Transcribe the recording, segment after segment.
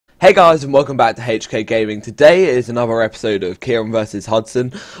Hey guys, and welcome back to HK Gaming. Today is another episode of Kyran vs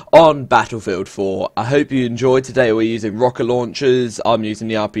Hudson on Battlefield 4. I hope you enjoyed. Today we're using rocket launchers, I'm using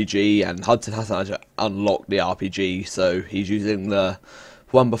the RPG, and Hudson hasn't actually unlocked the RPG, so he's using the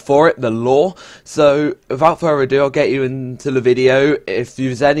one before it, the lore. So without further ado, I'll get you into the video. If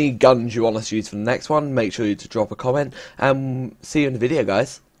there's any guns you want us to use for the next one, make sure you to drop a comment, and see you in the video,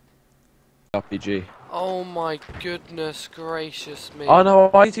 guys. RPG. Oh my goodness gracious me. I know,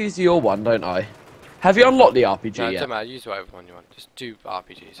 I need to use your one, don't I? Have you unlocked the RPG No, it yet? doesn't matter, use whatever one you want. Just do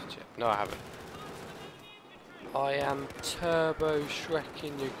RPGs and shit. No, I haven't. I am turbo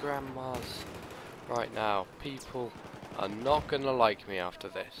shrekking your grandmas right now. People are not gonna like me after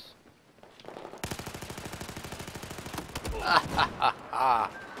this.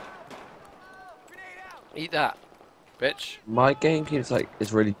 Eat that, bitch. My game keeps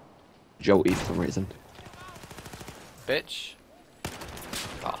is really jolty for some reason. Bitch.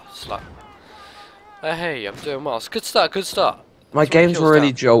 Oh, slut. Hey, I'm doing well. It's good start, good start. My game's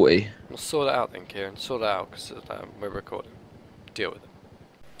really jolty. We'll sort it out then, Kieran. Sort it out, because we're recording. Deal with it.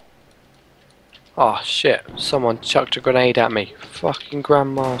 Oh, shit. Someone chucked a grenade at me. Fucking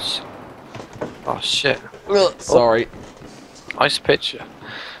grandmas. Oh, shit. Sorry. Nice picture.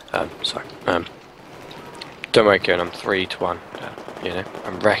 Sorry. Don't worry, Kieran. I'm 3 to 1. You know,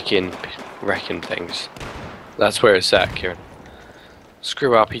 I'm wrecking things. That's where it's at, Kieran.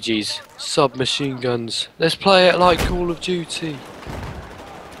 Screw RPGs, submachine guns. Let's play it like Call of Duty.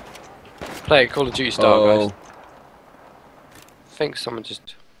 Play it Call of Duty style, guys. I think someone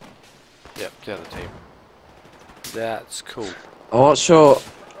just... Yep, the other team. That's cool. I'm not sure.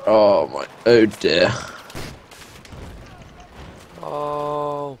 Oh my. Oh dear.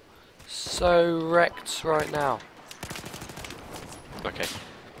 Oh, so wrecked right now. Okay.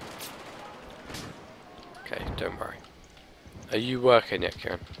 Okay, don't worry. Are you working yet,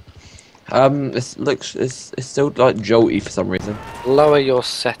 Kieran? It's still like jolty for some reason. Lower your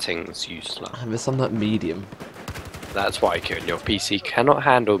settings, you slut. There's some like medium. That's why, Kieran, your PC cannot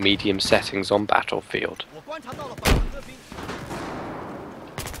handle medium settings on Battlefield.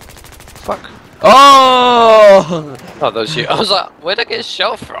 Fuck. Oh! Oh, that was you. I was like, where'd I get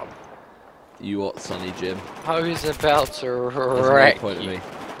shot from? You what, Sonny Jim? I was about to There's wreck no point at me.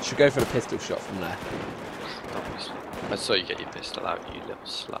 You should go for the pistol shot from there. Obviously. I saw you get your pistol out, you little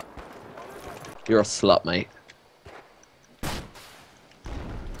slut. You're a slut, mate.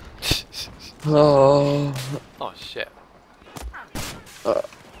 Oh. Oh shit. Flip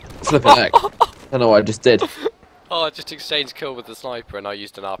it back. I don't know what I just did. Oh, I just exchanged kill with the sniper and I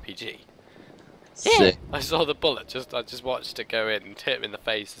used an RPG. Sick. I saw the bullet, I just watched it go in and hit him in the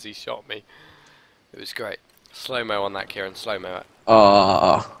face as he shot me. It was great. Slow-mo on that, Kieran, slow-mo.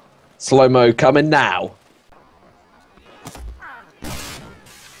 Slow-mo coming now.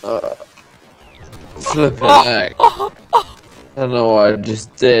 Flip it back. I don't know what I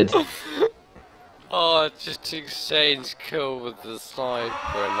just did. Oh, I just exchanged kill with the sniper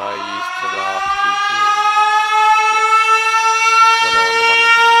and I used an RPG.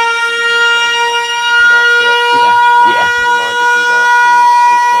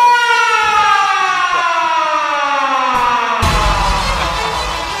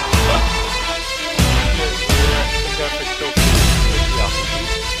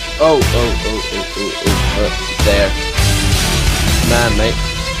 Oh, there. Man, mate.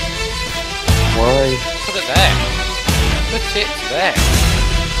 Why? Put it there. Put it there.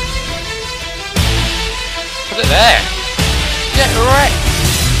 Put it there. Get wrecked.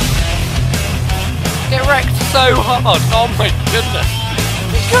 Get wrecked so hard. Oh my goodness.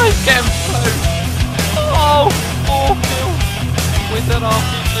 You guys get him Oh, 4 kills with an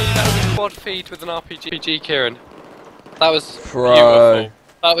RPG. That was a quad feed with an RPG, Kieran. That was beautiful.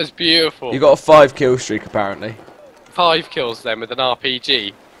 That was beautiful. You got a 5 kill streak apparently. 5 kills then with an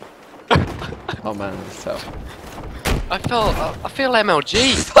RPG. Oh man, this fell. I feel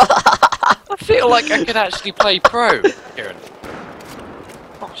MLG. I feel like I could actually play pro, Kieran.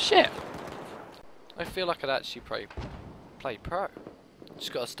 Oh shit. I feel like I could actually play pro.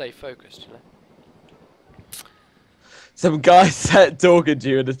 Just gotta stay focused, you know. Some guy said talking to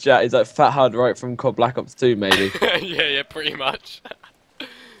you in the chat. He's like Fathud right from COD Black Ops 2, maybe. yeah, pretty much.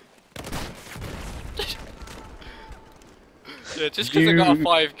 Yeah, just because I got a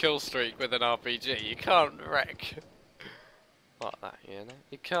 5 kill streak with an RPG, you can't wreck like that, you know?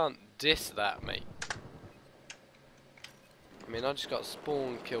 You can't diss that, mate. I mean, I just got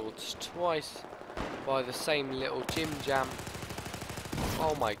spawn killed twice by the same little Jim Jam.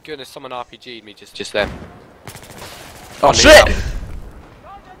 Oh my goodness, someone RPG'd me just then. Oh shit!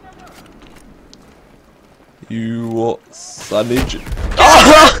 You what, Sonny?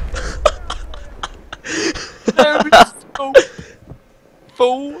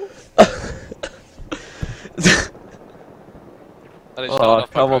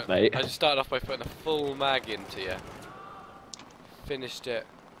 Right. I just started off by putting a full mag into you. Finished it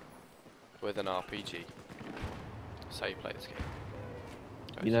with an RPG. That's how you play this game.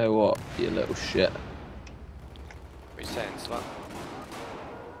 Guys. You know what, you little shit. What are you saying, slut?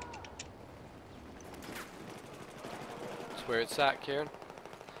 That's where it's at, Kieran.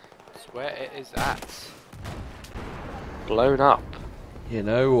 That's where it is at. Blown up. You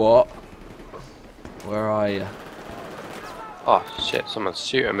know what? Where are you? Oh shit, someone's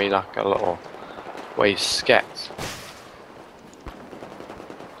shooting me like a little wave sket.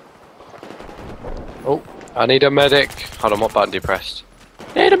 Oh, I need a medic. Hold on, what button do you press?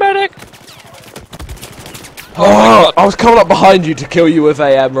 Need a medic! Oh, I was coming up behind you to kill you with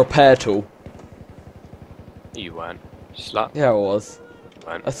a repair tool. You weren't. Slut. Yeah, I was. You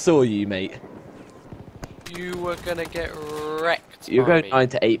weren't. I saw you, mate. You were gonna get wrecked. You're by going me. 9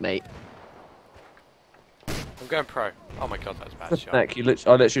 to 8, mate. I'm going pro. Oh my god, that's a bad shot. Heck, I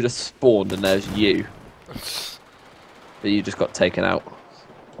literally just spawned and there's you. But you just got taken out.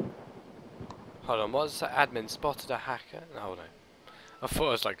 Hold on, what was that? Admin spotted a hacker? No, no. I thought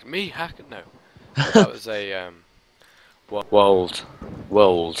it was like, me hacker? No. That was a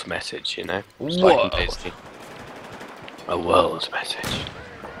world message, you know? It's like in Disney. A world message.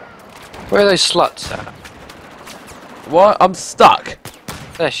 Where are those sluts at? What? I'm stuck.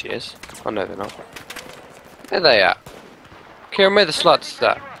 There she is. Oh no, they're not. Where are they at? Kieran, where are the sluts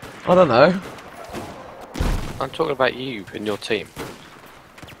at? I don't know. I'm talking about you and your team.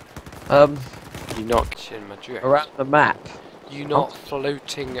 You not in my drift. Around the map. You not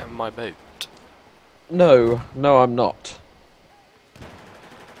floating my boat. No, I'm not.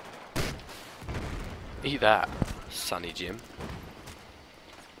 Eat that, Sonny Jim.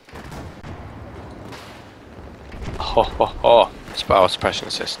 Ho ho ho. Spell suppression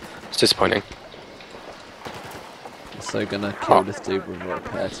assist. It's disappointing. I'm so gonna kill this dude with a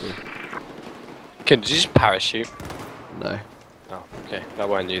repair tool. Did you just parachute? No. Oh, okay. That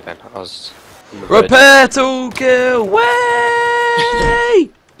weren't you then. I was. Repair tool kill! Way!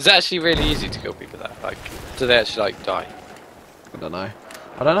 It's actually really easy to kill people that. Like, do they actually like die? I don't know.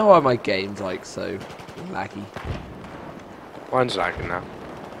 I don't know why my game's like so laggy. Mine's lagging now.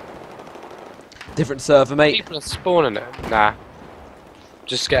 Different server, mate. People are spawning it. Nah.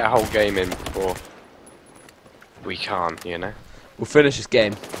 Just get a whole game in before we can't, you know? We'll finish this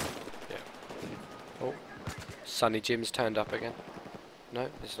game. Yeah. Oh. Sonny Jim's turned up again. No,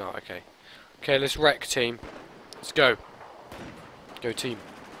 it's not. Okay. Okay, let's wreck team. Let's go. Go team.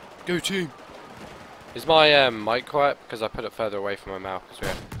 Go team. Is my mic quiet? Because I put it further away from my mouth because we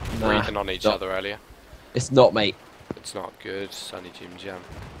were breathing on each other earlier. It's not, mate. It's not good. Sonny Jim Jam.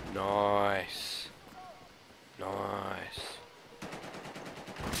 Nice. Nice.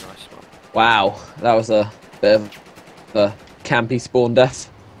 Nice one. Wow, that was a bit of a campy spawn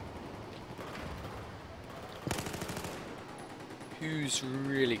death. Who's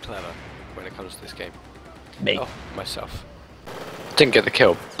really clever when it comes to this game? Me. Oh, myself. Didn't get the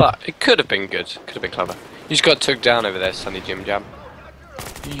kill, but it could have been good. Could have been clever. You just got took down over there, Sonny Jim Jam.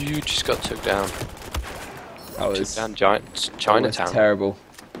 You just got took down. That was Took down Chinatown. terrible.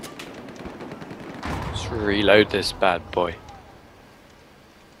 Let's reload this bad boy.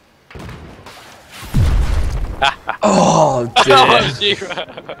 Oh dear.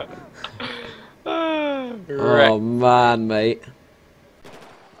 Wrecked. Oh man, mate.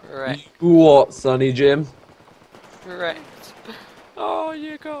 Wrecked. What, Sonny Jim? Wrecked. Oh,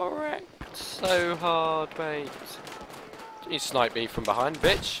 you got wrecked so hard, mate. You sniped me from behind,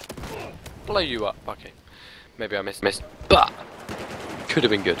 bitch. Blow you up. Okay. Maybe I missed. But could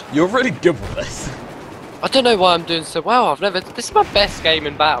have been good. You're really good with this. I don't know why I'm doing so well. This is my best game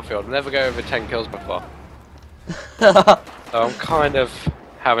in Battlefield. I've never go over 10 kills before. So I'm kind of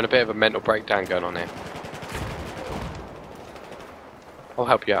having a bit of a mental breakdown going on here. I'll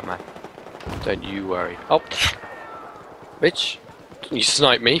help you out, man. Don't you worry. Oh, bitch! You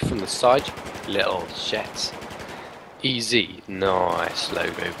snipe me from the side, you little shit. Easy, nice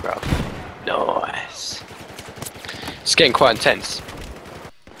logo, bruv. Nice. It's getting quite intense.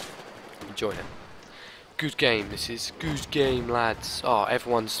 I'm enjoying it. Good game. This is good game, lads. Oh,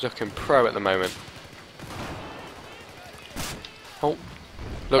 everyone's looking pro at the moment. Oh,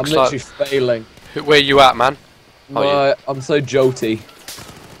 looks I'm literally like. failing. Where you at, man? No, I'm so jolty.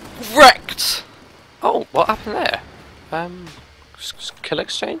 Wrecked! Oh, what happened there? Kill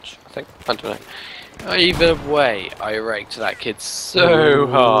exchange? I think. I don't know. Either way, I wrecked that kid so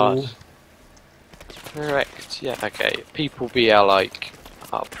hard. Wrecked, yeah, okay. People be like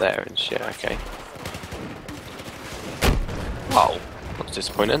up there and shit, okay. Wow, that's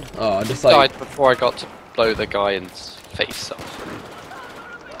disappointing. Oh, I just Died before I got to blow the guy's face off.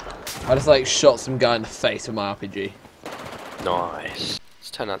 I just like shot some guy in the face with my RPG. Nice. It's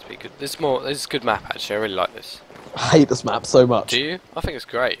turned out to be good. This is a good map actually. I really like this. I hate this map so much. Do you? I think it's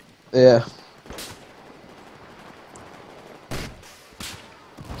great. Yeah.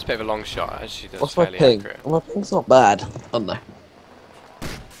 It's a bit of a long shot. Actually, that's What's my fairly ping? accurate. Well, my ping's not bad. Oh no.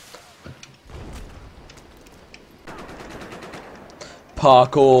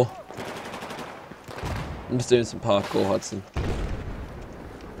 Parkour. I'm just doing some parkour, Hudson.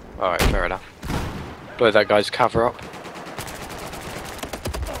 Alright, fair enough. Blow that guy's cover up.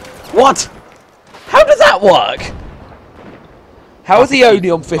 What? How does that work? How is he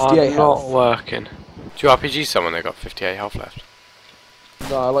only on 58 health? Not working. Do you RPG someone that got 58 health left?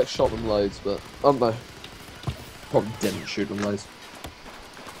 No, I like shot them loads, but I don't know. Probably didn't shoot them loads.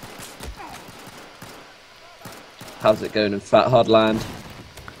 How's it going in Fathud land?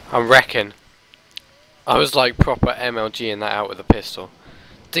 I reckon. I was like proper MLGing that out with a pistol.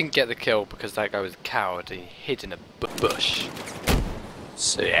 Didn't get the kill because that guy was a coward and he hid in a bush.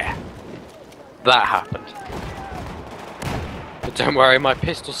 So yeah, that happened. But don't worry, my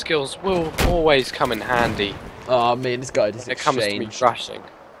pistol skills will always come in handy. Oh man, this guy just When it comes to me rushing.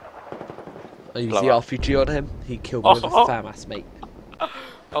 I used Blow the up. RPG on him. He killed me with a FAMAS, mate.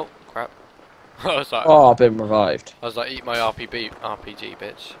 Oh crap! I was like, Oh, I've been revived. I was like, eat my RPG,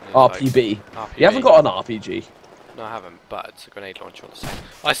 bitch. And he was RPB. like, RPB. You haven't got an RPG. No, I haven't, but it's a grenade launcher on the side.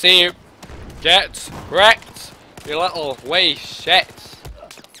 I see you! Get wrecked! You little wee shit!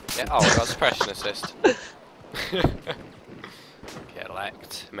 Yeah, oh, I got suppression assist. Get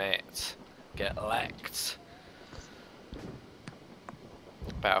lecked, mate. Get lecked.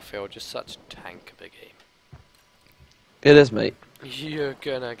 Battlefield, just such a tank of a game. It is, mate. You're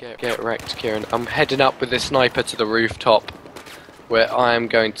gonna get wrecked, Kieran. I'm heading up with this sniper to the rooftop, where I am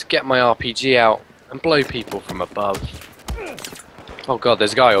going to get my RPG out and blow people from above. Oh god,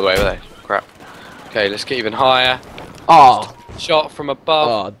 there's a guy all the way over there. Crap. Okay, let's get even higher. Oh. Shot from above.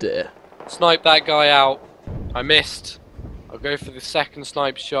 Oh dear. Snipe that guy out. I missed. I'll go for the second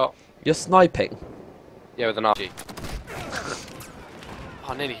snipe shot. You're sniping. Yeah, with an RPG.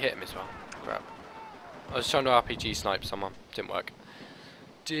 Oh, I nearly hit him as well. Crap. I was trying to RPG snipe someone. Didn't work.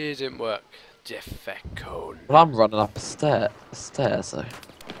 Didn't work. Defecone. Well, I'm running up a stairs, so.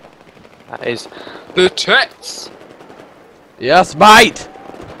 That is the tits. Yes, mate!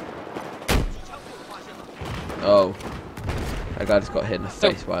 Oh. That guy just got hit in the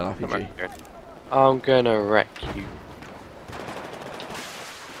face by an RPG. I'm gonna wreck you.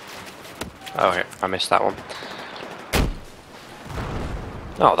 Oh, okay. I missed that one.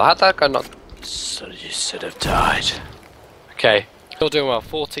 Oh, that guy not. So you should have died. Okay, still doing well.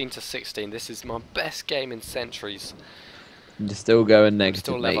 14 to 16. This is my best game in centuries. You're still going I'm negative,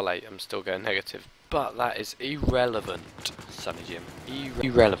 still mate. level 8. I'm still going negative. But that is irrelevant, Sonny Jim.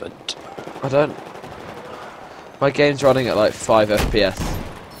 Irrelevant. I don't. My game's running at like 5 FPS.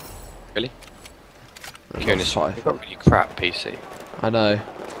 Really? Not Kieran, you've 5. got a really crap PC. I know.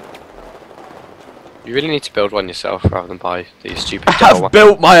 You really need to build one yourself rather than buy these stupid I Dell have ones.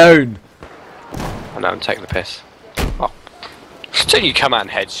 built my own! I know, I'm taking the piss. Oh. Don't you come out and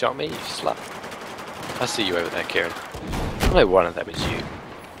headshot me, you slut. I see you over there, Kieran. I know one of them is you.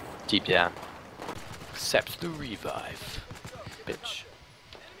 Deep down. Accept the revive. Bitch.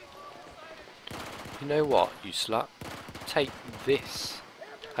 You know what, you slut? Take this.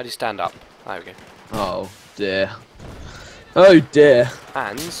 How do you stand up? There we go. Oh dear. Oh dear.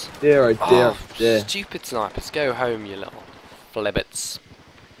 Hands. Dear, oh dear, Oh, dear. stupid snipers. Go home, you little flibbits.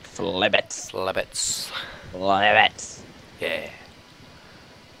 Flibbits. Flibbits. Flibbits. Yeah.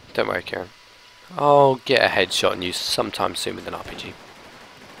 Don't worry, Kieran. I'll get a headshot on you sometime soon with an RPG.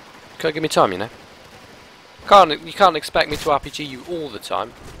 Gotta give me time, you know. You can't expect me to RPG you all the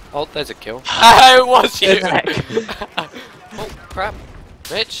time. Oh, there's a kill. Oh, it was you! Oh, crap.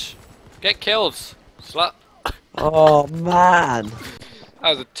 Bitch. Get kills. Slut. Oh man. That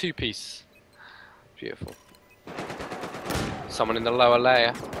was a two-piece. Beautiful. Someone in the lower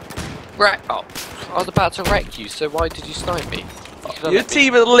layer. Wreck. Oh, I was about to wreck you, so why did you snipe me? Your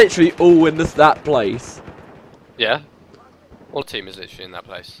team is literally all in that place. Yeah? All team is literally in that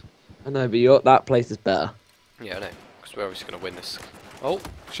place. I know, but that place is better. Yeah, I know. Because we're obviously going to win this. Oh,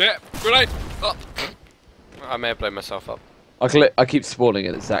 shit! Grenade! Oh. I may have blown myself up. I keep spawning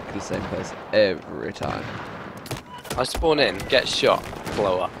in exactly the same place every time. I spawn in, get shot,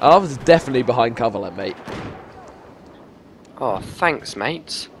 blow up. I was definitely behind cover then, mate. Oh, thanks,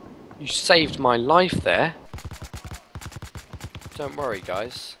 mates. You saved my life there. Don't worry,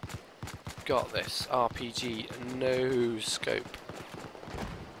 guys. Got this. RPG no scope.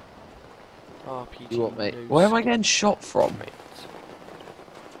 RPG You what, mate? no Where am I scope, getting shot from? mate.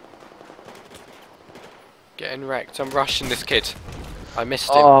 Getting wrecked. I'm rushing this kid. I missed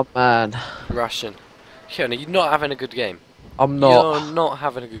him. Oh man. Russian. Kyran, you're not having a good game. I'm not. You're not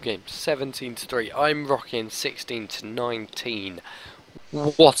having a good game. 17-3. I'm rocking 16-19.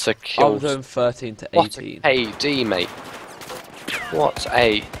 What a kill. I'm doing 13 to 18. What a KD, mate. What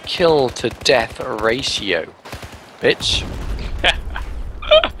a kill to death ratio. Bitch.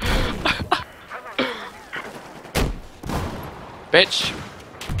 Bitch.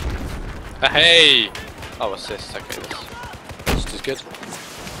 Hey. Oh, assist. Okay, that's just as good.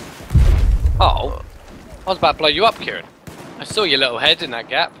 Oh. I was about to blow you up, Kyran. I saw your little head in that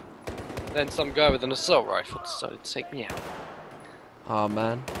gap. Then some guy with an assault rifle decided to take me out. Oh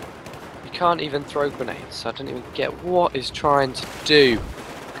man. You can't even throw grenades, so I don't even get what he's trying to do.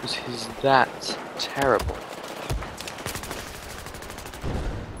 Because he's that terrible.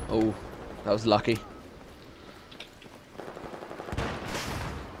 Oh, that was lucky.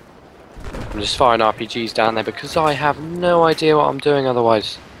 I'm just firing RPGs down there because I have no idea what I'm doing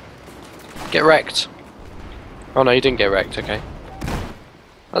otherwise. Get wrecked. Oh no, you didn't get wrecked, okay.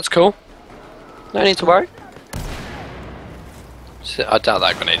 That's cool. No need to worry. I doubt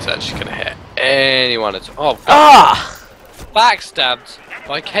that grenade's actually going to hit anyone at all. Oh, God. Ah! Backstabbed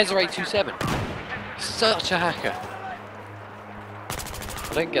by Kezza 827. Such a hacker.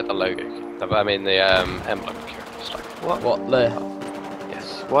 I don't get the logo. I mean the emblem. It's like, what? What the?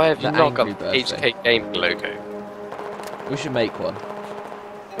 Yes. Why have you The not got Angry the Birthday. HK Gaming logo? We should make one.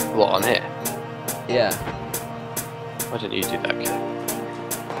 What, on here? Yeah. Why didn't you do that, kid?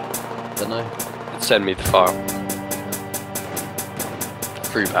 Don't know. Send me the file.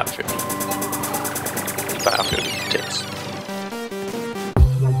 Through Battlefield. Battlefield.